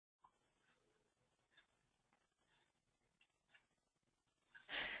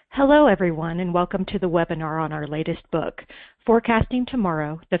Hello, everyone, and welcome to the webinar on our latest book, Forecasting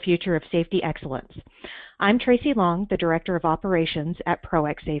Tomorrow, The Future of Safety Excellence. I'm Tracy Long, the Director of Operations at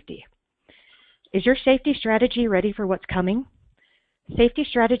ProX Safety. Is your safety strategy ready for what's coming? Safety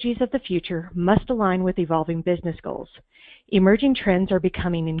strategies of the future must align with evolving business goals. Emerging trends are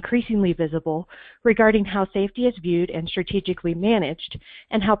becoming increasingly visible regarding how safety is viewed and strategically managed,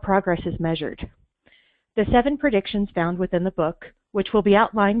 and how progress is measured. The 7 predictions found within the book, which will be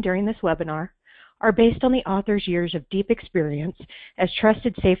outlined during this webinar, are based on the author's years of deep experience as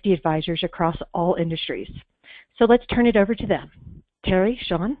trusted safety advisors across all industries. So let's turn it over to them. Terry,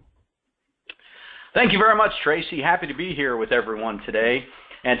 Sean? Thank you very much, Tracy. Happy to be here with everyone today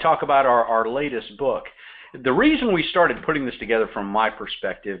and talk about our latest book. The reason we started putting this together from my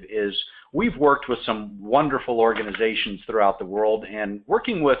perspective is we've worked with some wonderful organizations throughout the world, and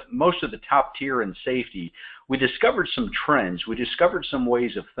working with most of the top tier in safety, we discovered some trends. We discovered some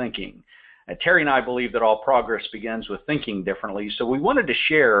ways of thinking. Terry and I believe that all progress begins with thinking differently, so we wanted to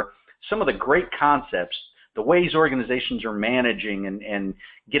share some of the great concepts, the ways organizations are managing and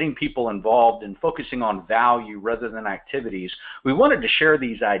getting people involved and focusing on value rather than activities. We wanted to share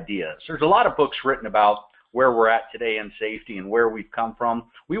these ideas. There's a lot of books written about where we're at today in safety and where we've come from.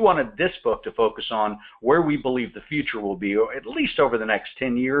 We wanted this book to focus on where we believe the future will be, or at least over the next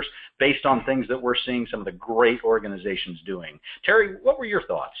 10 years, based on things that we're seeing some of the great organizations doing. Terry, what were your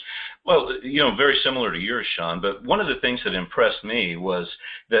thoughts? Well, very similar to yours, Sean, but one of the things that impressed me was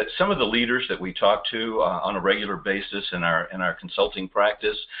that some of the leaders that we talk to on a regular basis in our consulting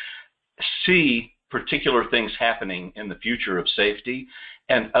practice see particular things happening in the future of safety,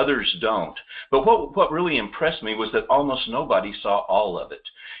 and others don't. But what really impressed me was that almost nobody saw all of it.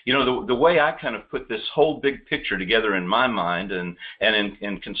 The way I kind of put this whole big picture together in my mind, and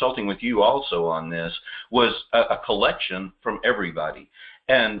in consulting with you also on this, was a collection from everybody.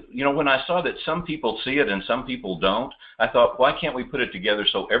 And, when I saw that some people see it and some people don't, I thought, why can't we put it together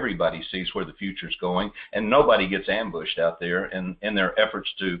so everybody sees where the future's going and nobody gets ambushed out there in their efforts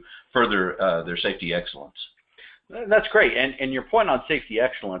to further their safety excellence? That's great. And your point on safety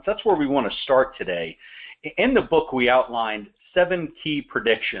excellence, that's where we want to start today. In the book, we outlined 7 key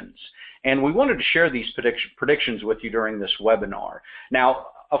predictions, and we wanted to share these predictions with you during this webinar. Now,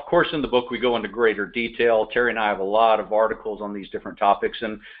 of course, in the book, we go into greater detail. Terry and I have a lot of articles on these different topics,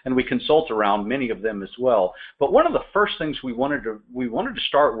 and we consult around many of them as well. But one of the first things we wanted to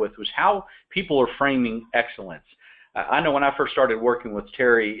start with was how people are framing excellence. I know when I first started working with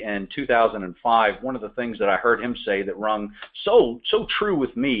Terry in 2005, one of the things that I heard him say that rung so true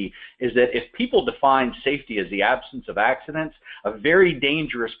with me is that if people define safety as the absence of accidents, a very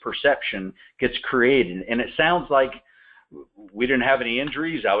dangerous perception gets created. And it sounds like we didn't have any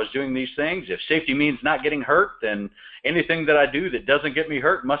injuries, I was doing these things. If safety means not getting hurt, then anything that I do that doesn't get me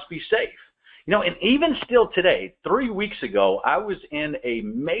hurt must be safe. And even still today, 3 weeks ago, I was in a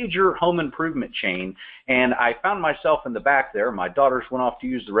major home improvement chain, and I found myself in the back there. My daughters went off to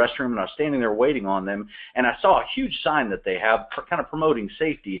use the restroom, and I was standing there waiting on them, and I saw a huge sign that they have kind of promoting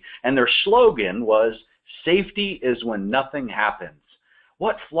safety, and their slogan was, "Safety is when nothing happens."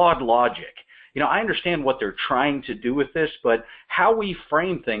 What flawed logic. I understand what they're trying to do with this, but how we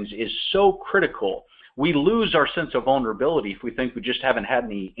frame things is so critical. We lose our sense of vulnerability if we think we just haven't had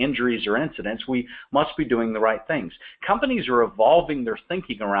any injuries or incidents. We must be doing the right things. Companies are evolving their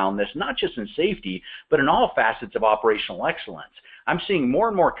thinking around this, not just in safety, but in all facets of operational excellence. I'm seeing more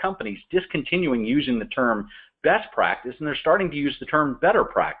and more companies discontinuing using the term best practice, and they're starting to use the term better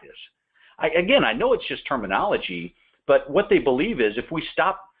practice. Again, I know it's just terminology, but what they believe is if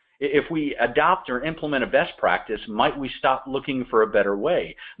we adopt or implement a best practice, might we stop looking for a better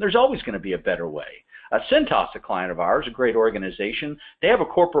way? There's always going to be a better way. Cintas, a client of ours, a great organization, they have a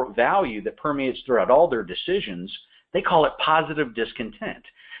corporate value that permeates throughout all their decisions. They call it positive discontent.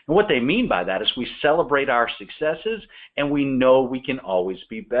 And what they mean by that is we celebrate our successes and we know we can always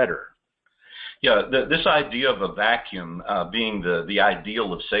be better. Yeah, this idea of a vacuum being the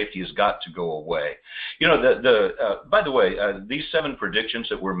ideal of safety has got to go away. By the way, these 7 predictions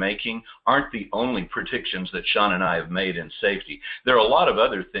that we're making aren't the only predictions that Sean and I have made in safety. There are a lot of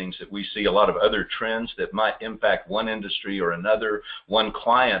other things that we see, a lot of other trends that might impact one industry or another, one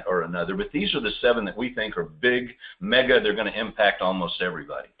client or another, but these are the 7 that we think are big, mega, they're going to impact almost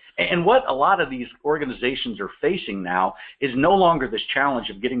everybody. And what a lot of these organizations are facing now is no longer this challenge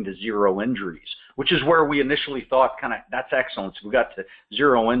of getting to 0 injuries, which is where we initially thought that's excellence. We got to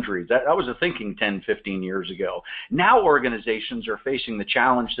 0 injuries. That was a thinking 10, 15 years ago. Now organizations are facing the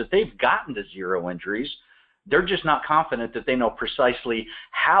challenge that they've gotten to 0 injuries. They're just not confident that they know precisely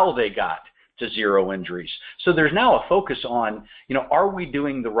how they got to 0 injuries. So there's now a focus on, are we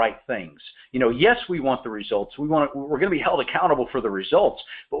doing the right things? Yes, we want the results. We're going to be held accountable for the results,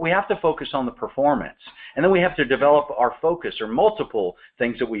 but we have to focus on the performance. And then we have to develop our focus, or multiple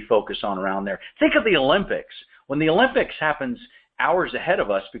things that we focus on around there. Think of the Olympics. When the Olympics happens hours ahead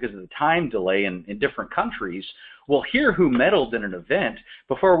of us because of the time delay in different countries, we'll hear who medaled in an event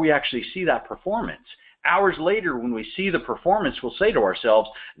before we actually see that performance. Hours later, when we see the performance, we'll say to ourselves,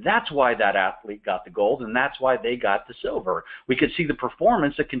 that's why that athlete got the gold and that's why they got the silver. We could see the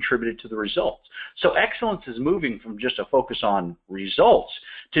performance that contributed to the results. So excellence is moving from just a focus on results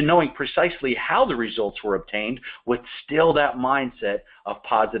to knowing precisely how the results were obtained with still that mindset of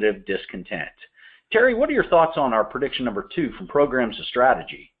positive discontent. Terry, what are your thoughts on our prediction number 2 from programs to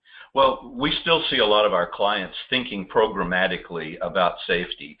strategy? Well, we still see a lot of our clients thinking programmatically about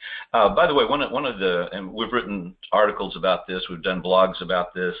safety. By the way, one of the, and we've written articles about this, we've done blogs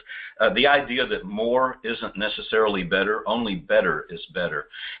about this, the idea that more isn't necessarily better, only better is better.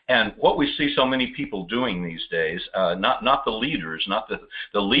 And what we see so many people doing these days, not the leaders, not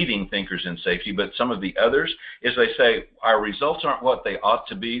the leading thinkers in safety, but some of the others, is they say, our results aren't what they ought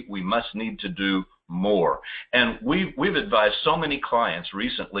to be, we must need to do more. And we've advised so many clients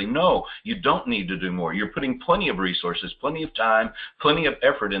recently, no, you don't need to do more. You're putting plenty of resources, plenty of time, plenty of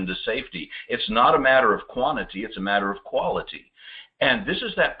effort into safety. It's not a matter of quantity, it's a matter of quality. And this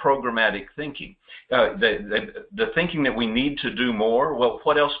is that programmatic thinking. The thinking that we need to do more, well,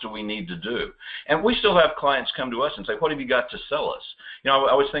 what else do we need to do? And we still have clients come to us and say, what have you got to sell us? I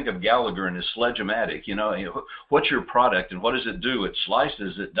always think of Gallagher and his Sledge-O-Matic. What's your product and what does it do? It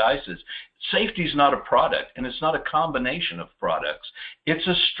slices, it dices. Safety's not a product, and it's not a combination of products. It's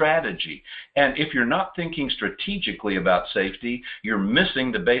a strategy. And if you're not thinking strategically about safety, you're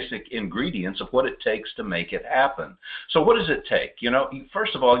missing the basic ingredients of what it takes to make it happen. So what does it take?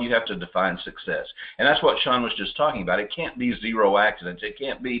 First of all, you have to define success. And that's what Sean was just talking about. It can't be 0 accidents. It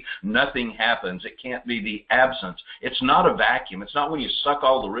can't be nothing happens. It can't be the absence. It's not a vacuum. It's not when you suck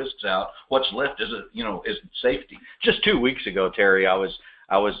all the risks out, what's left is safety. Just 2 weeks ago, Terry, I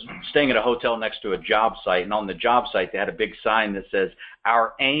was staying at a hotel next to a job site, and on the job site they had a big sign that says,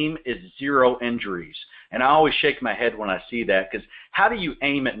 our aim is 0 injuries. And I always shake my head when I see that, because how do you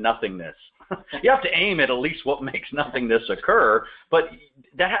aim at nothingness? You have to aim at least what makes nothingness occur, but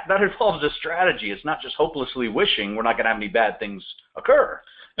that involves a strategy. It's not just hopelessly wishing we're not going to have any bad things occur.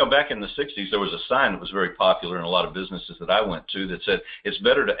 Back in the 60s, there was a sign that was very popular in a lot of businesses that I went to that said, it's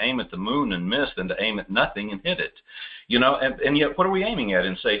better to aim at the moon and miss than to aim at nothing and hit it. And yet what are we aiming at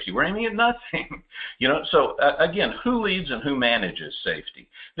in safety? We're aiming at nothing. So again, who leads and who manages safety?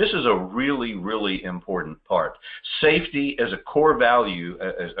 This is a really, really important part. Safety as a core value,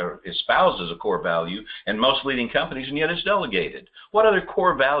 or espoused as a core value in most leading companies, and yet it's delegated. What other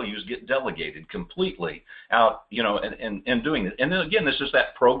core values get delegated completely out, and doing it? And then again, this is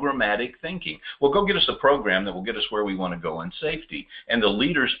that programmatic thinking. Well, go get us a program that will get us where we want to go in safety. And the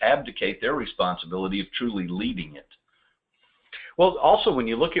leaders abdicate their responsibility of truly leading it. Well, also when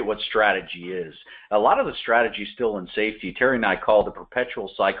you look at what strategy is, a lot of the strategy still in safety, Terry and I call the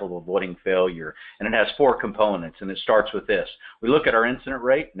perpetual cycle of avoiding failure, and it has 4 components, and it starts with this. We look at our incident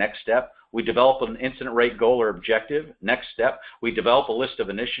rate, next step. We develop an incident rate goal or objective, next step. We develop a list of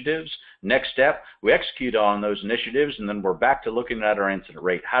initiatives, next step. We execute on those initiatives, and then we're back to looking at our incident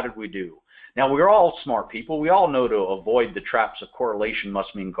rate. How did we do? Now, we're all smart people. We all know to avoid the traps of correlation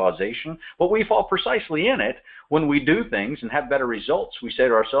must mean causation, but we fall precisely in it when we do things and have better results. We say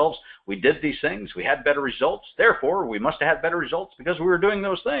to ourselves, we did these things, we had better results, therefore we must have had better results because we were doing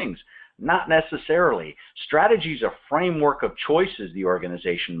those things. Not necessarily. Strategy is a framework of choices the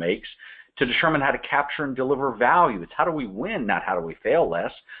organization makes to determine how to capture and deliver value. It's how do we win, not how do we fail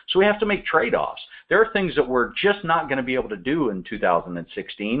less. So we have to make trade-offs. There are things that we're just not going to be able to do in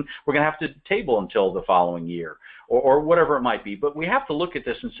 2016. We're going to have to table until the following year or whatever it might be. But we have to look at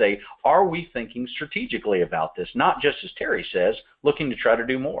this and say, are we thinking strategically about this? Not just, as Terry says, looking to try to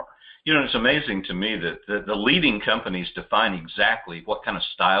do more. It's amazing to me that the leading companies define exactly what kind of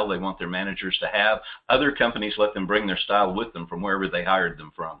style they want their managers to have. Other companies let them bring their style with them from wherever they hired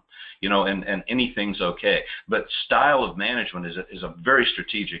them from, and anything's okay. But style of management is a very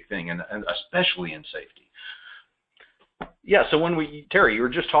strategic thing, and especially in safety. Yeah, so Terry, you were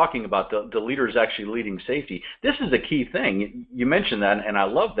just talking about the leaders actually leading safety. This is a key thing. You mentioned that, and I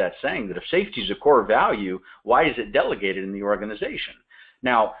love that saying, that if safety is a core value, why is it delegated in the organization?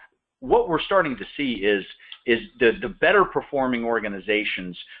 Now, what we're starting to see is the better performing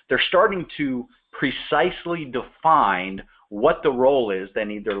organizations, they're starting to precisely define what the role is they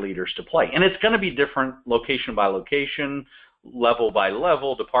need their leaders to play. And it's going to be different location by location, level by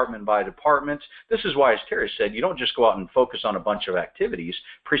level, department by department. This is why, as Terry said, you don't just go out and focus on a bunch of activities.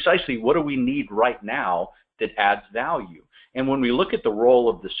 Precisely what do we need right now that adds value? And when we look at the role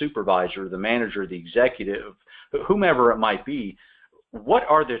of the supervisor, the manager, the executive, whomever it might be, what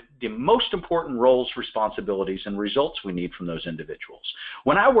are the most important roles, responsibilities, and results we need from those individuals?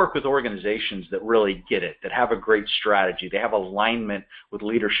 When I work with organizations that really get it, that have a great strategy, they have alignment with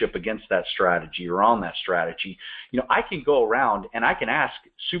leadership against that strategy or on that strategy, I can go around and I can ask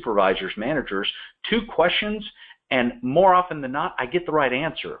supervisors, managers, 2 questions, and more often than not, I get the right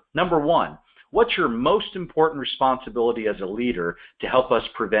answer. Number 1, what's your most important responsibility as a leader to help us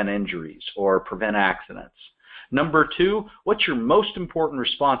prevent injuries or prevent accidents? Number 2, what's your most important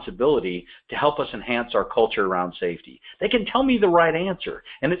responsibility to help us enhance our culture around safety? They can tell me the right answer,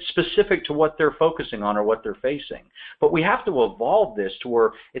 and it's specific to what they're focusing on or what they're facing. But we have to evolve this to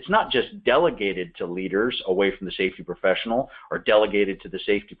where it's not just delegated to leaders away from the safety professional or delegated to the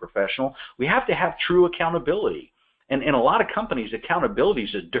safety professional. We have to have true accountability. And in a lot of companies, accountability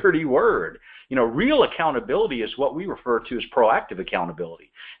is a dirty word. Real accountability is what we refer to as proactive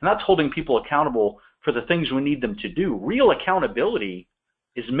accountability. And that's holding people accountable for the things we need them to do. Real accountability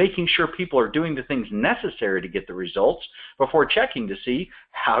is making sure people are doing the things necessary to get the results before checking to see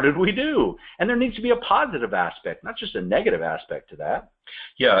how did we do. And there needs to be a positive aspect, not just a negative aspect to that.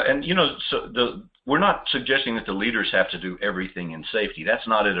 Yeah, and we're not suggesting that the leaders have to do everything in safety. That's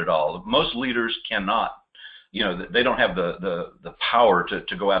not it at all. Most leaders cannot. They don't have the power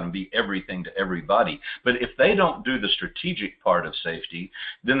to go out and be everything to everybody. But if they don't do the strategic part of safety,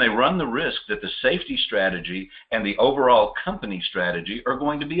 then they run the risk that the safety strategy and the overall company strategy are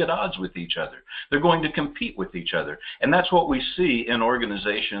going to be at odds with each other. They're going to compete with each other. And that's what we see in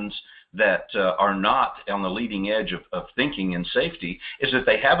organizations that are not on the leading edge of thinking in safety, is that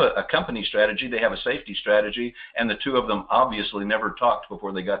they have a company strategy, they have a safety strategy, and the 2 of them obviously never talked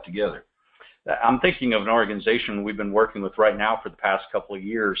before they got together. I'm thinking of an organization we've been working with right now for the past couple of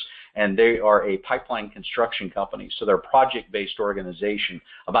years, and they are a pipeline construction company. So they're a project-based organization.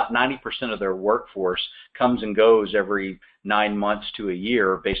 About 90% of their workforce comes and goes every 9 months to a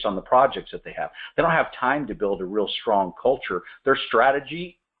year based on the projects that they have. They don't have time to build a real strong culture. Their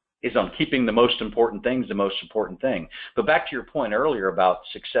strategy is on keeping the most important things the most important thing. But back to your point earlier about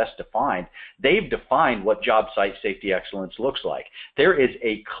success defined, they've defined what job site safety excellence looks like. There is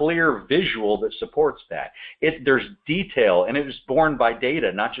a clear visual that supports that. There's detail, and it is borne by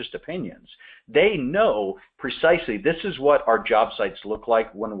data, not just opinions. They know precisely this is what our job sites look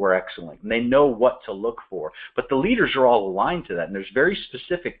like when we're excellent, and they know what to look for. But the leaders are all aligned to that, and there's very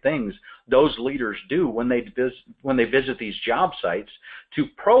specific things those leaders do when they visit these job sites to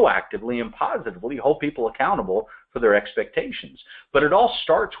proactively and positively hold people accountable for their expectations. But it all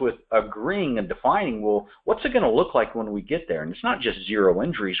starts with agreeing and defining, well, what's it going to look like when we get there? And it's not just 0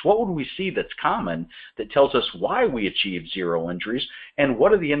 injuries. What would we see that's common that tells us why we achieve 0 injuries, and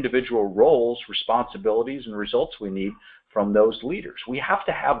what are the individual roles, responsibilities, and results we need from those leaders? We have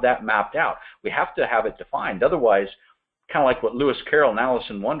to have that mapped out. We have to have it defined. Otherwise, kind of like what Lewis Carroll and Alice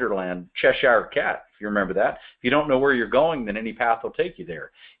in Wonderland, Cheshire Cat, if you remember that. If you don't know where you're going, then any path will take you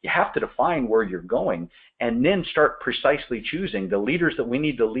there. You have to define where you're going and then start precisely choosing the leaders that we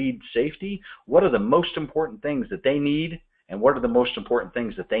need to lead safety. What are the most important things that they need, and what are the most important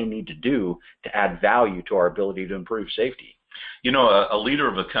things that they need to do to add value to our ability to improve safety? A leader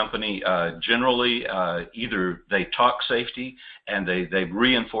of a company, generally, either they talk safety and they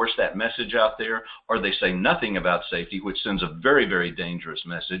reinforce that message out there, or they say nothing about safety, which sends a very, very dangerous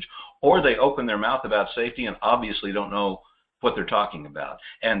message, or they open their mouth about safety and obviously don't know what they're talking about,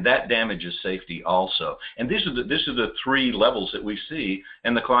 and that damages safety also. And these are the 3 levels that we see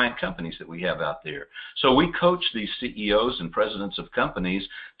in the client companies that we have out there. So we coach these CEOs and presidents of companies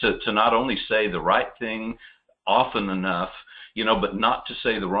to not only say the right thing often enough, but not to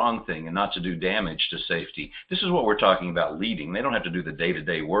say the wrong thing and not to do damage to safety. This is what we're talking about leading. They don't have to do the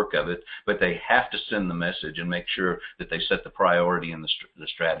day-to-day work of it, but they have to send the message and make sure that they set the priority and the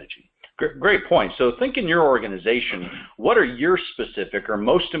strategy. Great point. So think in your organization, what are your specific or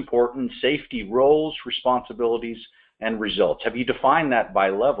most important safety roles, responsibilities, and results? Have you defined that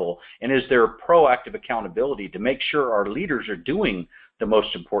by level? And is there proactive accountability to make sure our leaders are doing the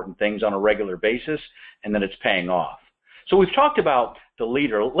most important things on a regular basis and that it's paying off? So we've talked about the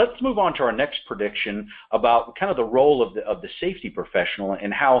leader. Let's move on to our next prediction about kind of the role of the safety professional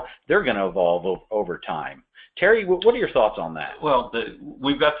and how they're going to evolve over time. Terry, what are your thoughts on that? Well,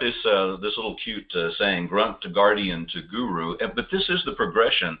 we've got this little cute saying, grunt to guardian to guru, but this is the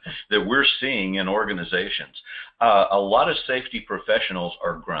progression that we're seeing in organizations. A lot of safety professionals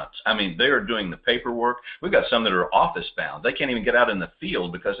are grunts. I mean, they are doing the paperwork. We've got some that are office bound. They can't even get out in the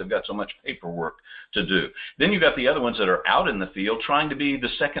field because they've got so much paperwork to do. Then you've got the other ones that are out in the field trying to be the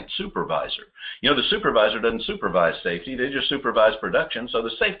second supervisor. You know, the supervisor doesn't supervise safety. They just supervise production, so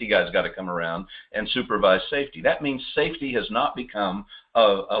the safety guy's got to come around and supervise safety. That means safety has not become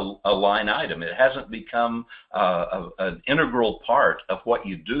a line item. It hasn't become an integral part of what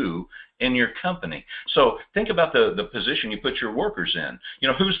you do in your company. So think about the position you put your workers in. You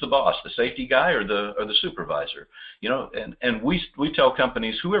know, who's the boss, the safety guy or the supervisor? You know, and we tell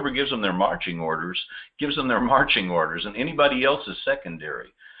companies, whoever gives them their marching orders gives them their marching orders, and anybody else is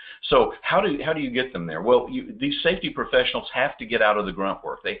secondary. So how do you get them there? Well, these safety professionals have to get out of the grunt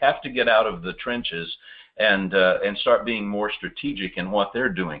work. They have to get out of the trenches and start being more strategic in what they're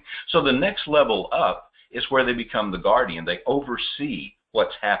doing. So the next level up is where they become the guardian. They oversee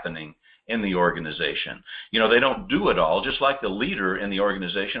what's happening in the organization. You know, they don't do it all, just like the leader in the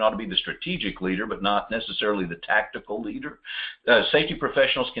organization ought to be the strategic leader, but not necessarily the tactical leader. Safety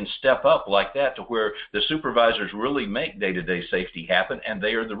professionals can step up like that to where the supervisors really make day-to-day safety happen, and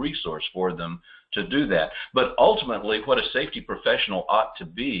they are the resource for them to do that. But ultimately, what a safety professional ought to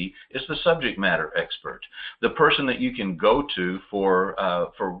be is the subject matter expert, the person that you can go to for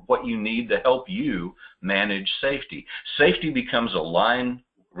what you need to help you manage safety. Safety becomes a line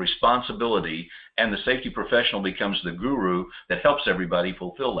responsibility, and the safety professional becomes the guru that helps everybody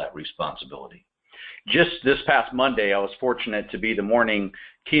fulfill that responsibility. Just this past Monday, I was fortunate to be the morning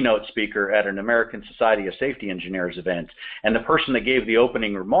keynote speaker at an American Society of Safety Engineers event, and the person that gave the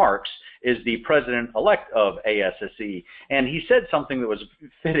opening remarks is the president-elect of ASSE, and he said something that was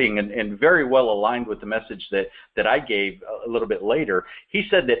fitting and very well aligned with the message that I gave a little bit later. He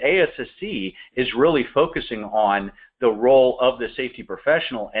said that ASSE is really focusing on the role of the safety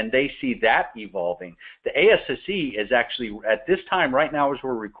professional, and they see that evolving. The ASSE is actually, at this time right now as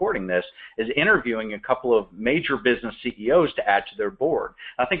we're recording this, is interviewing a couple of major business CEOs to add to their board.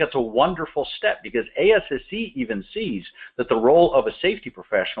 I think that's a wonderful step, because ASSE even sees that the role of a safety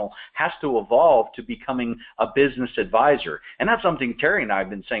professional has to evolve to becoming a business advisor. And that's something Terry and I have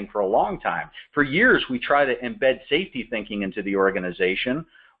been saying for a long time. For years, we try to embed safety thinking into the organization.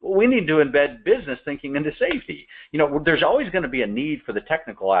 Well, we need to embed business thinking into safety. You know, there's always going to be a need for the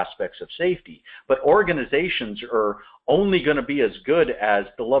technical aspects of safety, but organizations are only going to be as good as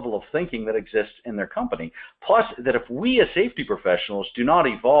the level of thinking that exists in their company. Plus, that if we as safety professionals do not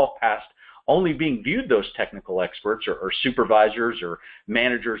evolve past only being viewed those technical experts or supervisors or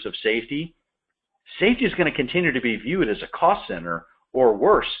managers of safety, safety is going to continue to be viewed as a cost center, or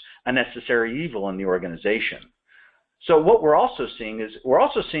worse, a necessary evil in the organization. So what we're also seeing is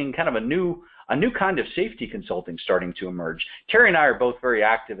kind of a new kind of safety consulting starting to emerge. Terry and I are both very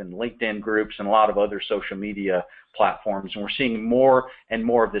active in LinkedIn groups and a lot of other social media platforms, and we're seeing more and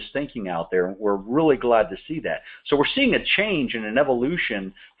more of this thinking out there, and we're really glad to see that. So we're seeing a change and an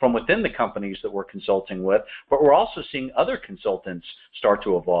evolution from within the companies that we're consulting with, but we're also seeing other consultants start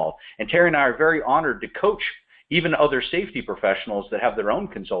to evolve. And Terry and I are very honored to coach even other safety professionals that have their own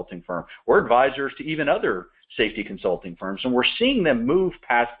consulting firm. We're advisors to even other safety consulting firms, and we're seeing them move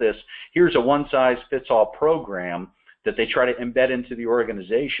past this, here's a one-size-fits-all program that they try to embed into the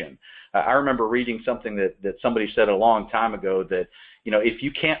organization. I remember reading something that somebody said a long time ago that, you know, if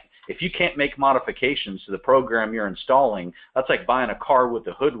you can't make modifications to the program you're installing, that's like buying a car with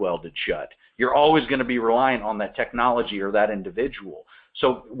the hood welded shut. You're always going to be reliant on that technology or that individual.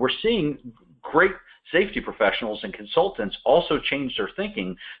 So we're seeing great safety professionals and consultants also change their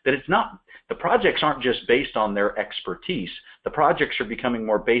thinking, that the projects aren't just based on their expertise. The projects are becoming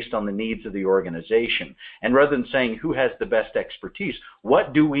more based on the needs of the organization. And rather than saying who has the best expertise,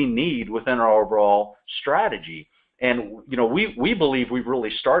 what do we need within our overall strategy? And, you know, we believe we've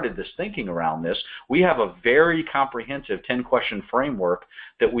really started this thinking around this. We have a very comprehensive 10-question framework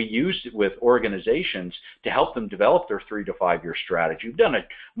that we use with organizations to help them develop their 3 to 5 year strategy. We've done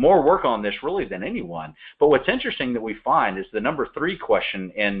more work on this really than anyone. But what's interesting that we find is the number 3 question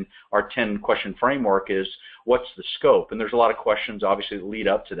in our 10-question framework is, what's the scope? And there's a lot of questions, obviously, that lead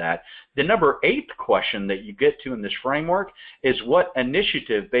up to that. The number 8th question that you get to in this framework is, what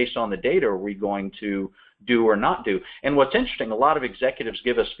initiative based on the data are we going to do or not do? And what's interesting, a lot of executives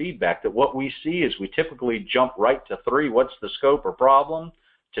give us feedback that what we see is we typically jump right to 3, what's the scope or problem,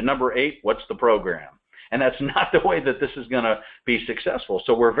 to number 8, what's the program? And that's not the way that this is going to be successful.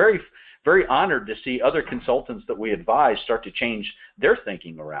 So we're very, very honored to see other consultants that we advise start to change their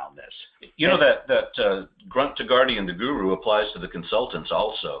thinking around this. You know, that grunt to guardian to guru applies to the consultants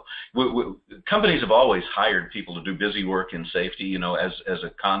also. Companies have always hired people to do busy work in safety, you know, as a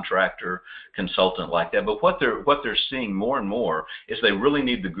contractor, consultant like that. But what they're seeing more and more is they really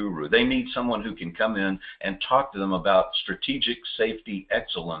need the guru. They need someone who can come in and talk to them about strategic safety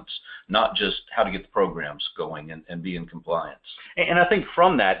excellence, not just how to get the programs going and be in compliance. And I think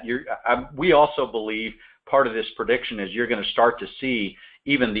from that, we also believe part of this prediction is you're going to start to see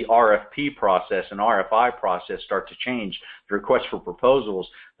even the RFP process and RFI process start to change, the request for proposals,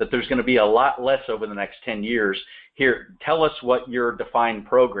 that there's going to be a lot less over the next 10 years. Here, tell us what your defined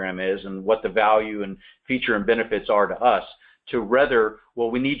program is and what the value and feature and benefits are to us, to rather,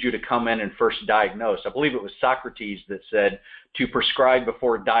 well, we need you to come in and first diagnose. I believe it was Socrates that said to prescribe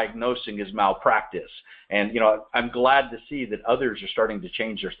before diagnosing is malpractice. And, you know, I'm glad to see that others are starting to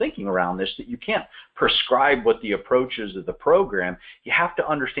change their thinking around this, that you can't prescribe what the approach is of the program. You have to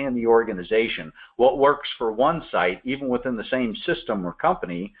understand the organization. What works for one site, even within the same system or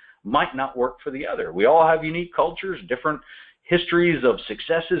company, might not work for the other. We all have unique cultures, different histories of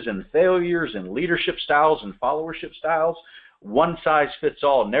successes and failures and leadership styles and followership styles. One size fits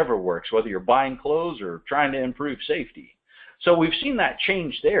all never works, whether you're buying clothes or trying to improve safety. So we've seen that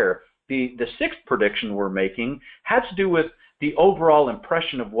change there. The sixth prediction we're making has to do with the overall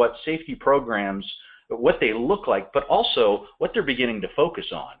impression of what safety programs, what they look like, but also what they're beginning to focus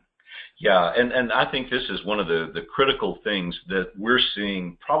on. Yeah, and I think this is one of the critical things that we're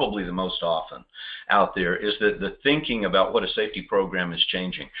seeing probably the most often out there, is that the thinking about what a safety program is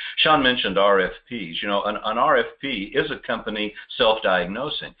changing. Sean mentioned RFPs. You know, an RFP is a company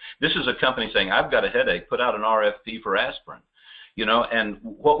self-diagnosing. This is a company saying, I've got a headache, put out an RFP for aspirin. You know, and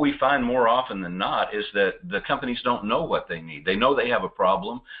what we find more often than not is that the companies don't know what they need. They know they have a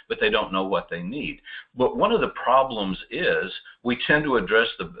problem, but they don't know what they need. But one of the problems is we tend to address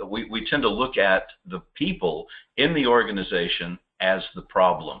we tend to look at the people in the organization as the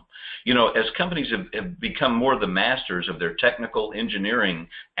problem. You know, as companies have become more the masters of their technical engineering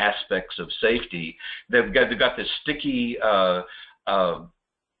aspects of safety, they've got this sticky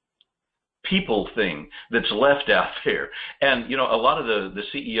people thing that's left out there. And, you know, a lot of the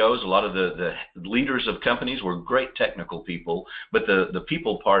CEOs, a lot of the leaders of companies were great technical people, but the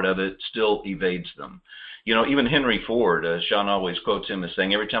people part of it still evades them. You know, even Henry Ford, Sean always quotes him as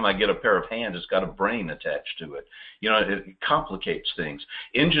saying, every time I get a pair of hands, it's got a brain attached to it. You know, it complicates things.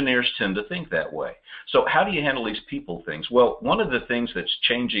 Engineers tend to think that way. So how do you handle these people things? Well, one of the things that's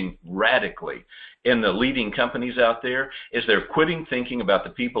changing radically in the leading companies out there is they're quitting thinking about the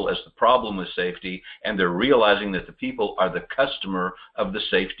people as the problem with safety, and they're realizing that the people are the customer of the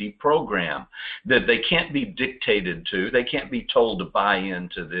safety program, that they can't be dictated to, they can't be told to buy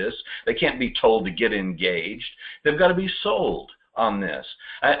into this, they can't be told to get engaged, they've got to be sold on this.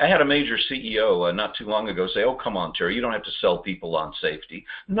 I had a major CEO not too long ago say, oh, come on, Terry, you don't have to sell people on safety.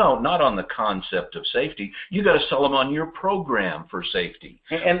 No, not on the concept of safety. You got to sell them on your program for safety.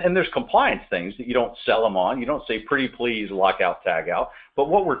 And there's compliance things that you don't sell them on. You don't say, pretty please, lock out, tag out. But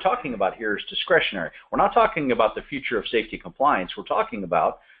what we're talking about here is discretionary. We're not talking about the future of safety compliance. We're talking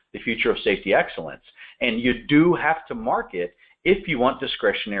about the future of safety excellence. And you do have to market if you want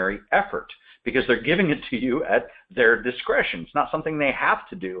discretionary effort, because they're giving it to you at their discretion. It's not something they have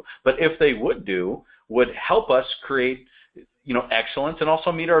to do, but if they would help us create, you know, excellence and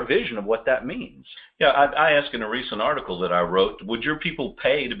also meet our vision of what that means. Yeah, I asked in a recent article that I wrote, would your people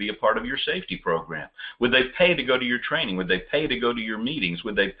pay to be a part of your safety program? Would they pay to go to your training? Would they pay to go to your meetings?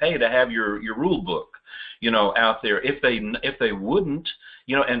 Would they pay to have your rule book, you know, out there? If they wouldn't,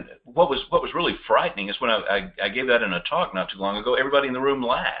 you know, and what was really frightening is when I gave that in a talk not too long ago, everybody in the room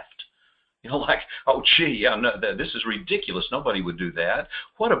laughed. You know, like, oh, gee, yeah, no, this is ridiculous. Nobody would do that.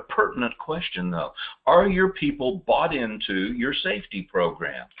 What a pertinent question, though. Are your people bought into your safety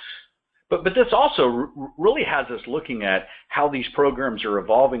program? But this also really has us looking at how these programs are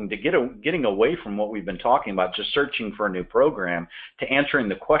evolving to getting away from what we've been talking about, just searching for a new program, to answering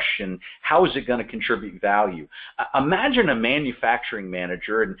the question, how is it going to contribute value? Imagine a manufacturing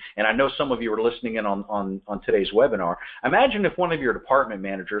manager, and I know some of you are listening in on today's webinar. Imagine if one of your department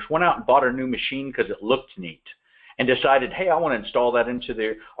managers went out and bought a new machine because it looked neat, and decided, hey, I want to install that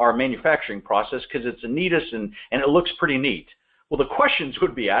into our manufacturing process because it's the neatest and it looks pretty neat. Well, the questions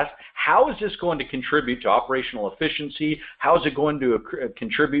would be asked, how is this going to contribute to operational efficiency? How is it going to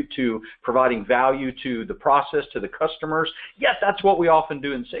contribute to providing value to the process, to the customers? Yes, that's what we often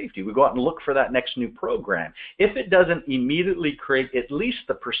do in safety. We go out and look for that next new program. If it doesn't immediately create at least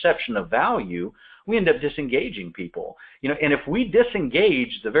the perception of value, we end up disengaging people. And if we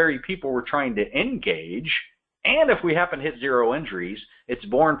disengage the very people we're trying to engage, and if we happen to hit zero injuries, it's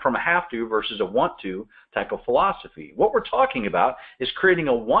born from a have to versus a want to type of philosophy. What we're talking about is creating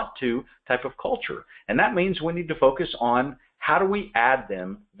a want to type of culture. And that means we need to focus on how do we add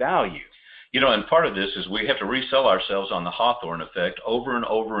them value. And part of this is we have to resell ourselves on the Hawthorne effect over and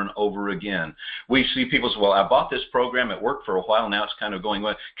over and over again. We see people say, well, I bought this program, it worked for a while, now it's kind of going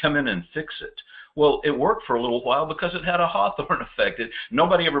away. Come in and fix it. Well, it worked for a little while because it had a Hawthorne effect.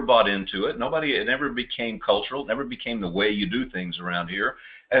 Nobody ever bought into it. It never became cultural. It never became the way you do things around here.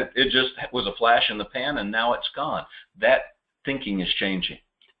 It just was a flash in the pan, and now it's gone. That thinking is changing.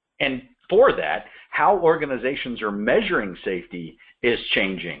 And for that, how organizations are measuring safety is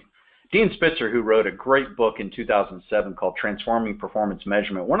changing. Dean Spitzer, who wrote a great book in 2007 called Transforming Performance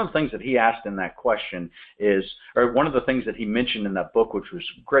Measurement, one of the things that he asked in that question is, or one of the things that he mentioned in that book, which was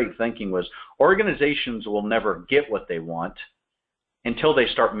great thinking, was organizations will never get what they want until they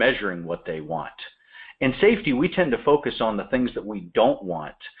start measuring what they want. In safety, we tend to focus on the things that we don't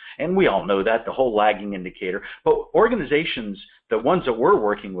want. And we all know that, the whole lagging indicator. But organizations, the ones that we're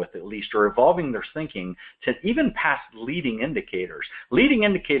working with at least, are evolving their thinking to even past leading indicators. Leading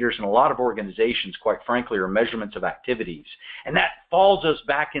indicators in a lot of organizations, quite frankly, are measurements of activities. And that falls us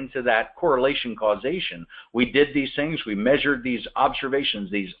back into that correlation causation. We did these things, we measured these observations,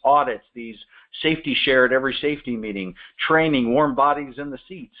 these audits, these safety share at every safety meeting, training, warm bodies in the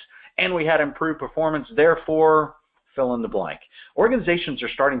seats. And we had improved performance, therefore, fill in the blank. Organizations are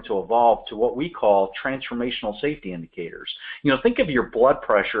starting to evolve to what we call transformational safety indicators. Think of your blood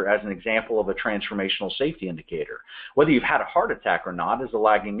pressure as an example of a transformational safety indicator. Whether you've had a heart attack or not is a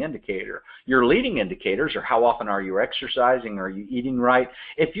lagging indicator. Your leading indicators are how often are you exercising, are you eating right.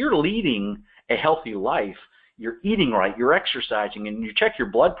 If you're leading a healthy life, you're eating right, you're exercising, and you check your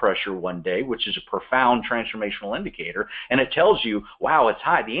blood pressure one day, which is a profound transformational indicator, and it tells you, wow, it's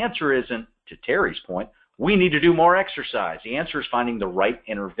high. The answer isn't, to Terry's point, we need to do more exercise. The answer is finding the right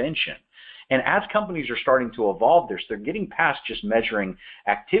intervention. And as companies are starting to evolve this, they're getting past just measuring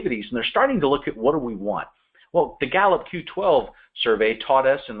activities, and they're starting to look at what do we want. Well, the Gallup Q12 survey taught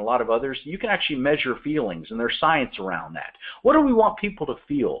us, and a lot of others, you can actually measure feelings, and there's science around that. What do we want people to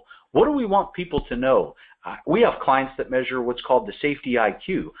feel? What do we want people to know? We have clients that measure what's called the safety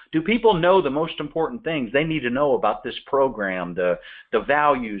IQ. Do people know the most important things they need to know about this program, the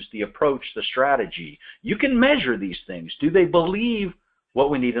values, the approach, the strategy? You can measure these things. Do they believe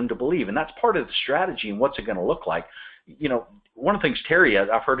what we need them to believe? And that's part of the strategy and what's it going to look like. One of the things Terry,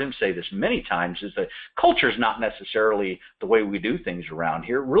 I've heard him say this many times, is that culture is not necessarily the way we do things around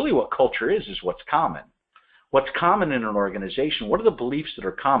here. Really what culture is what's common. What's common in an organization? What are the beliefs that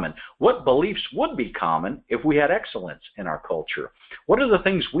are common? What beliefs would be common if we had excellence in our culture? What are the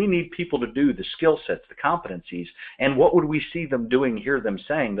things we need people to do, the skill sets, the competencies, and what would we see them doing, hear them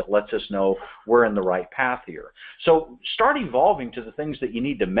saying that lets us know we're in the right path here? So start evolving to the things that you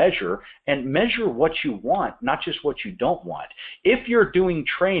need to measure, and measure what you want, not just what you don't want. If you're doing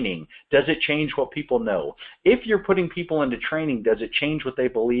training, does it change what people know? If you're putting people into training, does it change what they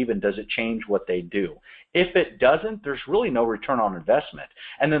believe, and does it change what they do? If it doesn't, there's really no return on investment.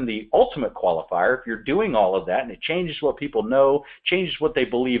 And then the ultimate qualifier, if you're doing all of that and it changes what people know, changes what they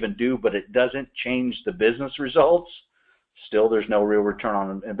believe and do, but it doesn't change the business results, still there's no real return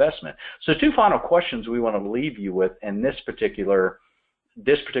on investment. So two final questions we want to leave you with in this particular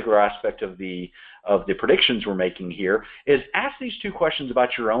aspect of the predictions we're making here is ask these two questions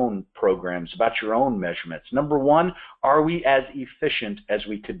about your own programs, about your own measurements. Number one, are we as efficient as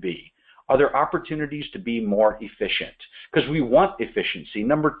we could be? Are there opportunities to be more efficient? Because we want efficiency.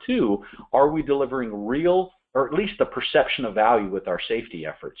 Number two, are we delivering real, or at least the perception of value with our safety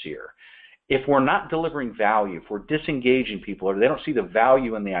efforts here? If we're not delivering value, if we're disengaging people, or they don't see the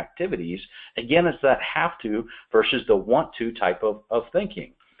value in the activities, again, it's that have to versus the want to type of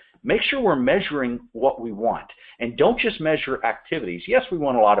thinking. Make sure we're measuring what we want. And don't just measure activities. Yes, we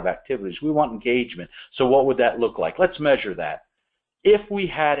want a lot of activities. We want engagement. So what would that look like? Let's measure that. If we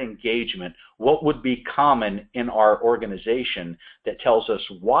had engagement, what would be common in our organization that tells us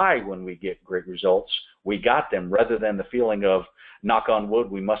why, when we get great results, we got them, rather than the feeling of, knock on wood,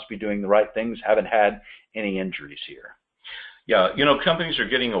 we must be doing the right things, haven't had any injuries here. Yeah, companies are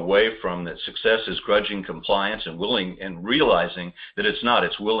getting away from that success is grudging compliance and willing and realizing that it's not,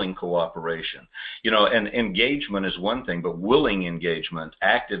 it's willing cooperation. And engagement is one thing, but willing engagement,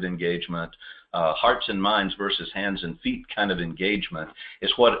 active engagement, hearts and minds versus hands and feet kind of engagement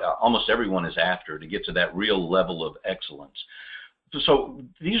is what almost everyone is after to get to that real level of excellence. So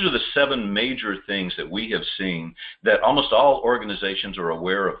these are the 7 major things that we have seen that almost all organizations are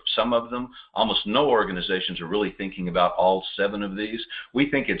aware of some of them. Almost no organizations are really thinking about all 7 of these. We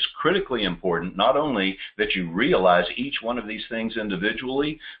think it's critically important not only that you realize each one of these things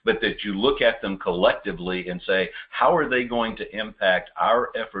individually, but that you look at them collectively and say, how are they going to impact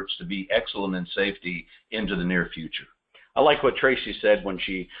our efforts to be excellent in safety into the near future? I like what Tracy said when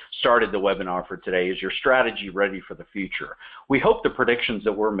she started the webinar for today, is your strategy ready for the future? We hope the predictions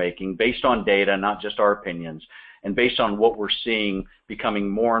that we're making, based on data, not just our opinions, and based on what we're seeing becoming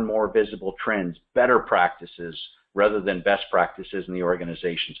more and more visible trends, better practices rather than best practices in the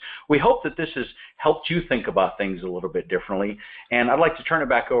organizations. We hope that this has helped you think about things a little bit differently, and I'd like to turn it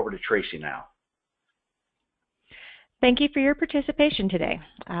back over to Tracy now. Thank you for your participation today.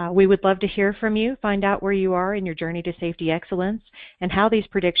 We would love to hear from you, find out where you are in your journey to safety excellence, and how these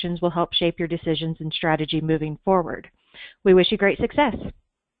predictions will help shape your decisions and strategy moving forward. We wish you great success.